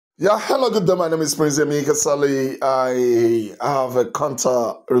Yeah, hello, good day. My name is Prince Emeka Sali. I have a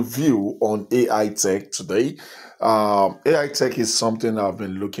counter review on AI tech today. AI tech is something I've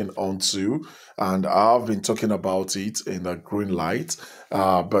been looking onto, and I've been talking about it in the green light.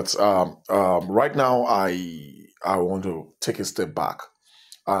 But right now, I want to take a step back,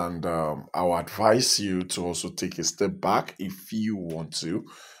 and I will advise you to also take a step back if you want to.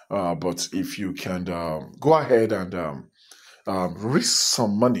 But if you can go ahead and risk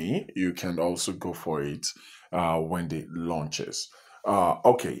some money, you can also go for it when it launches.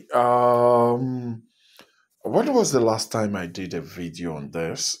 Okay. When was the last time I did a video on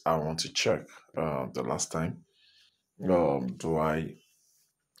this? I want to check the last time. Do I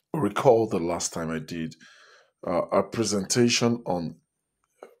recall the last time I did a presentation on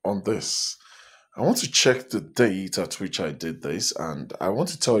this? I want to check the date at which I did this, and I want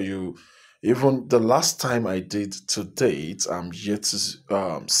to tell you, even the last time I did to date, I'm yet to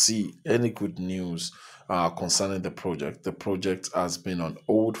see any good news concerning the project. The project has been on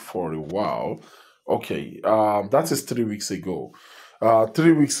hold for a while. Okay, that is 3 weeks ago.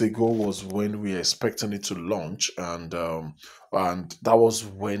 3 weeks ago was when we were expecting it to launch, and that was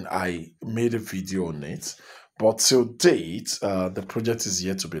when I made a video on it. But till date, the project is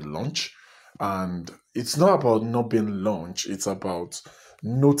yet to be launched, and it's not about not being launched, it's about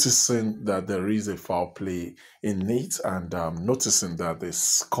noticing that there is a foul play in it, and noticing that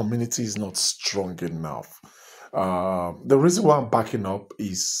this community is not strong enough. The reason why I'm backing up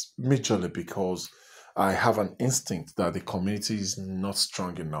is majorly because I have an instinct that the community is not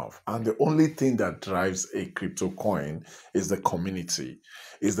strong enough. And the only thing that drives a crypto coin is the community,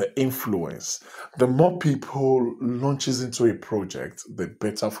 is the influence. The more people launches into a project, the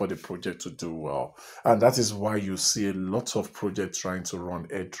better for the project to do well. And that is why you see a lot of projects trying to run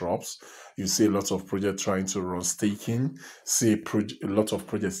airdrops. You see a lot of projects trying to run staking. See a lot of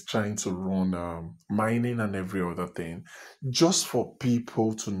projects trying to run mining and every other thing, just for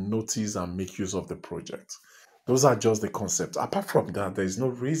people to notice and make use of the project. Those are just the concepts. Apart from that, there is no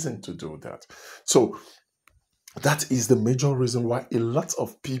reason to do that. So that is the major reason why a lot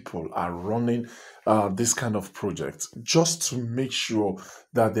of people are running this kind of project, just to make sure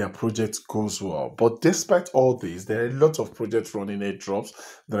that their project goes well. But despite all this, there are a lot of projects running airdrops.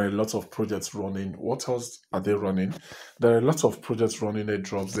 There are a lot of projects running. What else are they running? There are a lot of projects running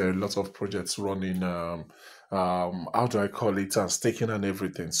airdrops. There are a lot of projects running. How do I call it? Staking and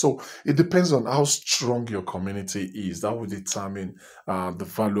everything. So it depends on how strong your community is. That will determine the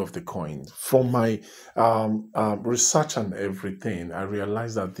value of the coin. From my research and everything, I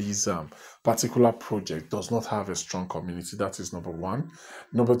realized that these particular project does not have a strong community. That is number one.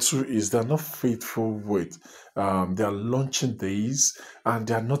 Number two is they're not faithful with their launching days, and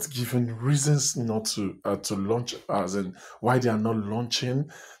they are not given reasons not to launch, as in why they are not launching.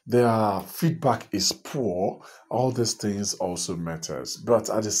 Their feedback is poor. All these things also matters, but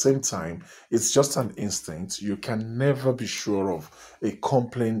at the same time, it's just an instinct. You can never be sure of a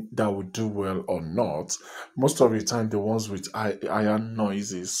complaint that would do well or not. Most of the time, the ones with iron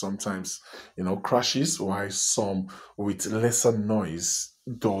noises sometimes, crashes, while some with lesser noise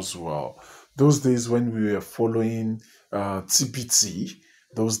does well. Those days when we were following TPT,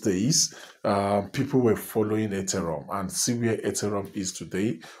 those days, people were following Ethereum, and see where Ethereum is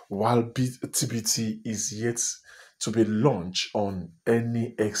today, while TPT is yet to be launched on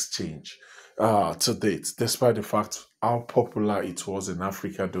any exchange to date, despite the fact how popular it was in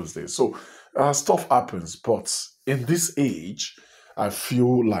Africa those days. So stuff happens, but in this age, I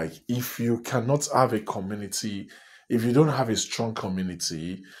feel like if you cannot have a community, if you don't have a strong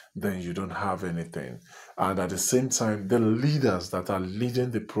community, then you don't have anything. And at the same time, the leaders that are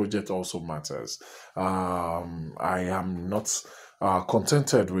leading the project also matters. I am not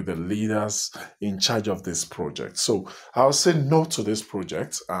contented with the leaders in charge of this project. So I'll say no to this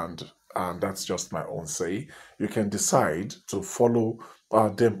project, and that's just my own say. You can decide to follow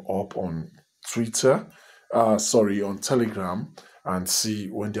them up on Twitter, on Telegram, and see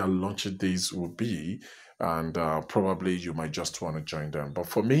when their launch days will be. And probably you might just want to join them. But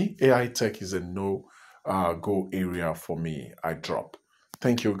for me, AI tech is a no go area for me. I drop.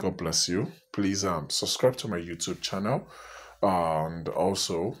 Thank you. God bless you. Please subscribe to my YouTube channel, and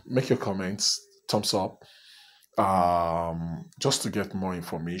also make your comments, thumbs up, just to get more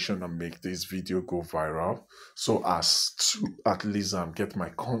information and make this video go viral, so as to at least get my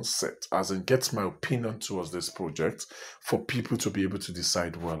concept, as in get my opinion towards this project, for people to be able to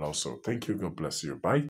decide well also. Thank you. God bless you. Bye.